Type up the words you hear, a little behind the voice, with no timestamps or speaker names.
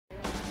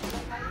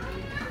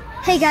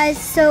Hey guys,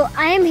 so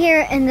I am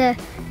here in the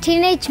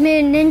Teenage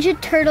Mutant Ninja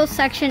Turtles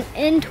section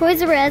in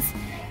Toys R Us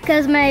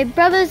because my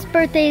brother's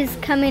birthday is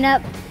coming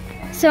up.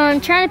 So I'm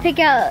trying to pick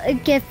out a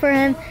gift for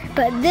him,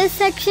 but this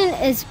section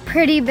is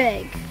pretty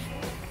big.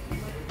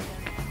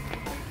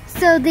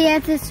 So they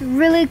have this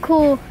really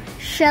cool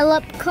shell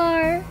up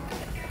car.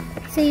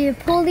 So you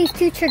pull these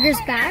two triggers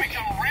back.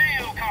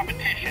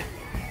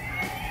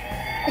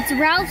 It's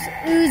Raphs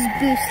Ooze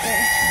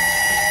Booster.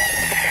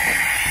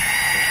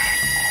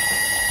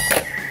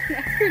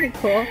 That's pretty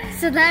cool.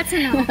 So that's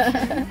an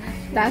option.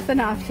 That's an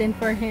option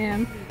for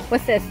him.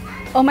 What's this?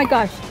 Oh my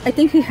gosh, I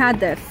think he had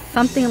this.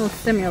 Something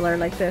similar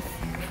like this.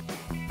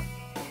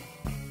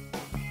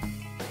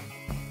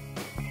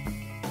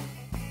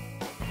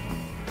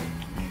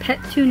 Pet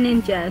 2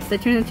 ninjas. So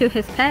it turns into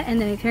his pet and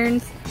then he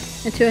turns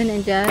into a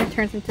ninja. It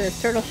turns into his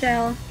turtle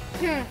shell.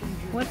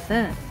 What's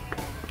this?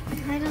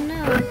 I don't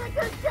know.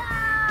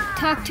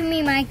 Talk to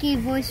me, Mikey.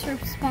 Voice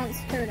response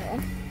turtle.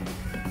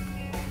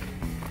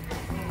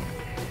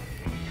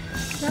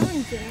 Is that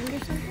one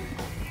jammed or something?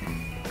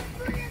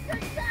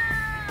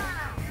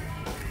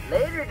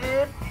 Later,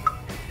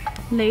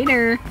 dude.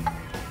 Later.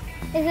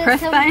 Is it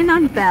Press button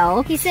on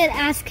bell. He said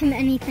ask him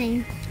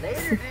anything.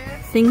 Later, dude.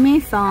 Sing me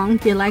a song.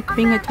 Do you like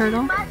being a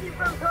turtle?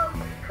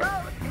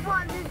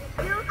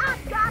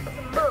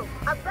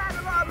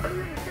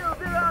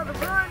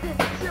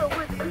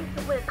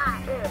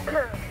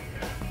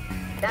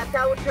 That's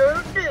how a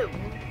turtle do.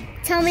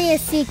 Tell me a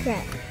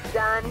secret.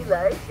 Johnny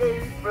likes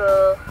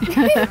April.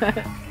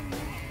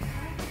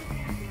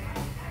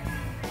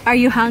 Are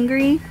you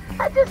hungry?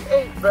 I just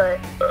ate, but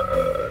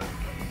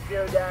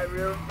still got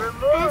room for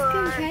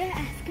more. Try to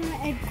ask him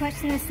a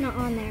question that's not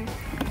on there.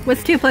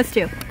 What's 2 plus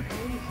 2?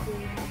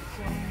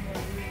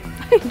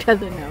 He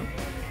doesn't know.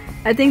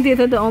 I think these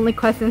are the only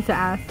questions to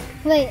ask.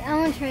 Wait, I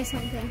want to try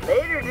something.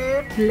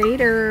 Later, dude.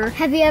 Later.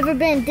 Have you ever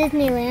been to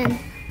Disneyland?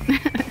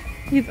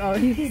 he's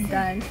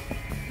done.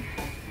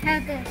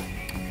 Have this.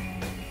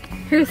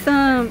 Here's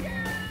some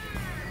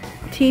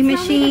tea Tell me the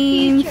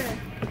machines. future.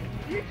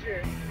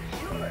 Future,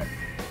 sure.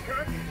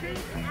 Concentrate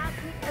and ask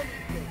me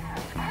anything.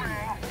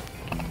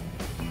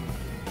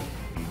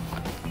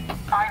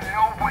 I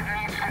know what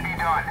needs to be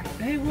done.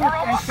 Hey look, I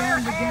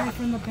found the guy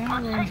from the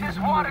Power Rangers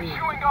Water movie.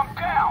 chewing gum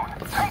down.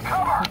 Take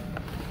cover.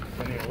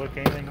 Doesn't it look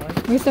anything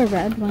like? Here's the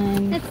red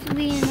one. That's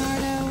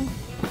Leonardo.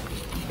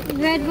 The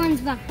red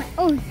one's behind.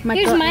 Oh,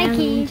 here's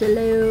Mikey.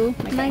 Michelangelo.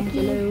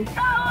 Mikey.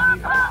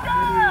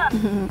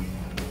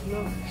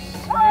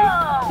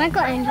 Whoa!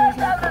 Michelangelo's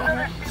not Have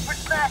another favorite. super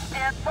smash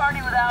dance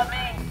party without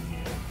me.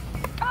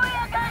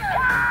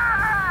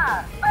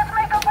 Booyakasha! Let's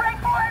make a break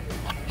for it.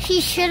 He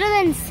should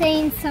have been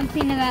saying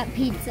something about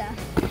pizza.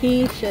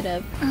 He should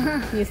have.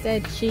 You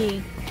said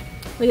she.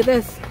 Look at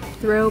this.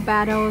 Throw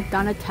battle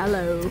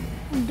Donatello.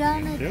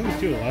 They always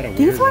do a lot of weird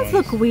These ones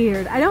look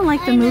weird. I don't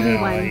like the movie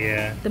Oh, ones.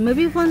 yeah. The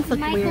movie ones look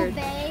Michael weird.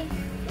 Bay,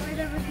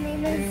 whatever his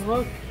name is.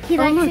 Look, He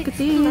Oh likes look at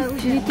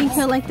these. Do you think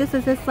he'll like this?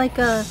 Is this like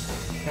a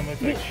Kind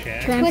of looks like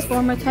Shaq.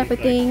 Transformer type of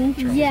thing?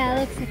 Yeah,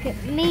 looks like it.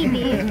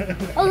 Maybe.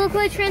 Oh, look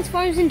what it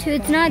transforms into.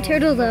 It's not a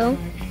turtle though.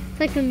 It's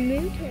like a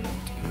mutant.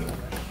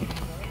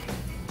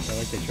 I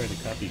like they tried to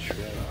copy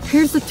Shred.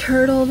 Here's the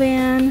turtle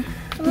van.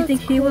 Do you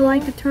think he would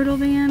like the turtle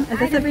van? Is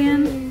this a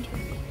van?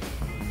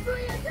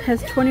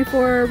 Has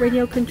 24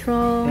 radio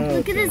control.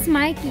 Look at this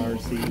Mikey.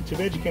 RC. Too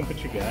bad you can't put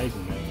your guys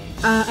in that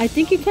one. I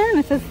think you can.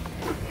 It says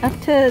up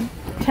to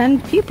 10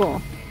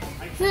 people.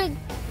 Look,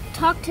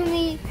 talk to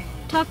me,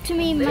 10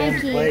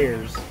 Mikey.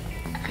 players. Up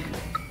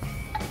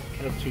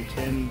to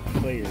 10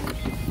 players.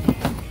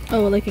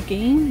 Oh, like a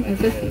game? Is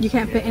this? You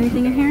can't fit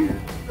anything in here? No,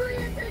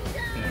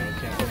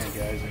 can't put any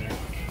guys in there.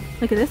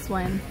 Look at this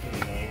one.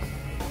 Pretty nice.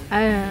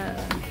 Uh,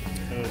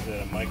 That was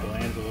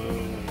Michelangelo.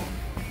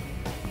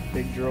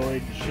 Big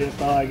droid ship.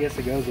 Oh, I guess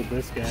it goes with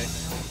this guy.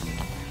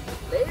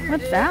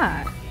 what's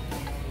that? I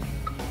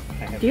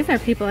have These are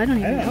people I don't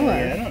even know I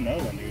of. don't know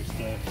the new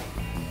stuff.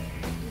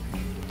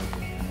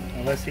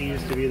 Unless he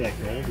used to be that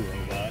gold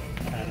robot.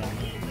 I don't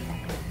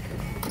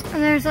know.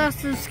 And there's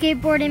also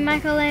skateboarding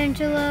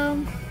Michelangelo.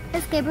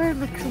 His skateboard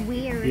looks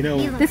weird. You know,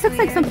 He This looks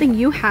like weird. something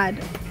you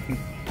had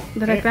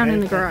that I found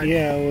in the garage.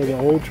 Yeah, well, the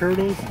old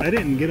turtles. I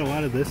didn't get a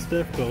lot of this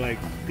stuff, but like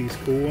these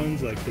cool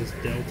ones, like this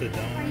Delta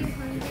Dawn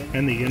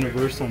and the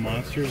Universal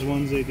Monsters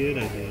ones they did,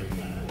 I did.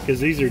 Because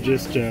these are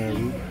just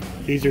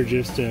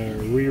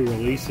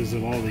re-releases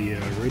of all the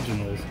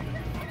originals.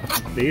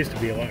 They used to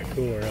be a lot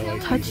cooler. I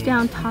like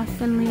Touchdown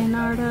Tossin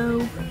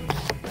Leonardo.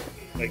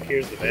 Like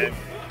here's the back.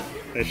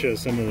 That shows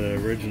some of the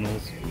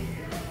originals.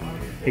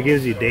 It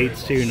gives you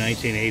dates too,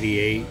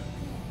 1988.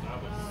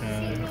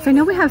 So I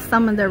know we have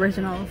some of the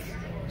originals.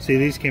 See,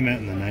 these came out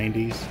in the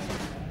 90s.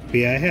 But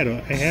yeah, I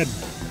had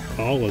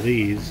all of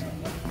these,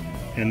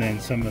 and then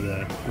some of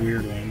the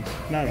weird ones.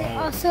 Not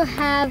all. Also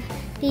have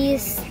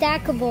these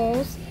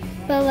stackables,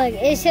 but look,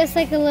 it's just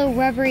like a little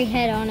rubbery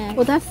head on it.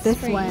 Well, that's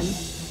this one.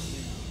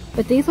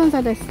 But these ones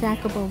are the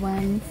stackable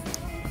ones.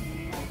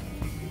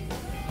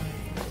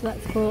 So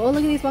that's cool. Oh,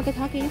 look at these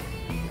walkie-talkies.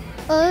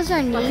 Oh, those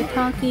are neat.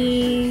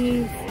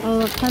 Walkie-talkies.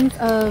 Oh, tons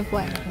of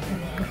what?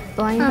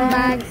 Blind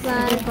Bags,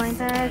 bags. bags. Blind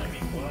bags.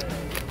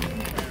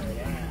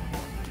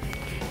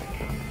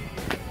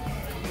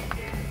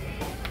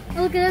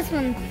 Oh, look at this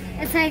one.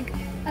 It's like,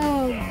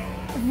 oh,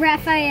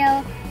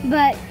 Raphael,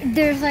 but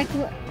there's like,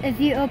 if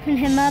you open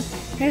him up,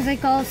 there's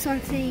like all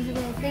sorts of these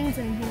little things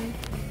in here.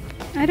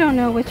 I don't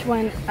know which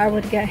one I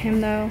would get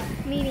him though.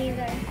 Me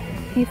neither.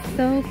 He's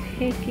so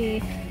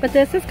picky. But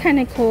this is kind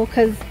of cool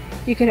because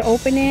you could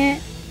open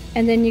it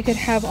and then you could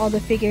have all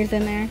the figures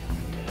in there.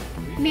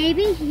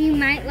 Maybe he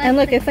might like. And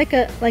look, it's like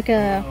a what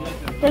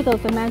are those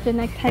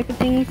Imaginext type of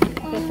things?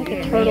 It's like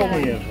a turtle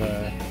Reminds me one.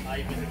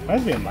 of,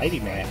 reminds me of Mighty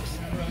Max.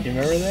 Do you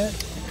remember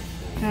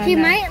that? He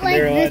might like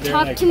They're the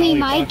like Talk to Me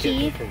Polly Pocket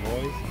Mikey, with the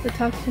voice. The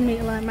Talk to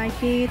Me like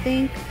Mikey, you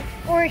think?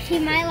 or he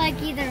might like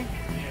either.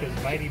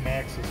 Because Mighty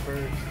Max is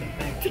first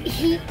and things.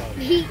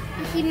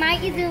 He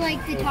might either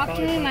like the Talk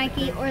to Me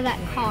Mikey or that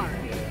car.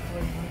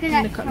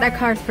 'Cause That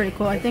car's pretty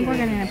cool. I think we're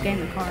gonna end up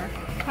getting the car.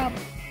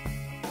 probably.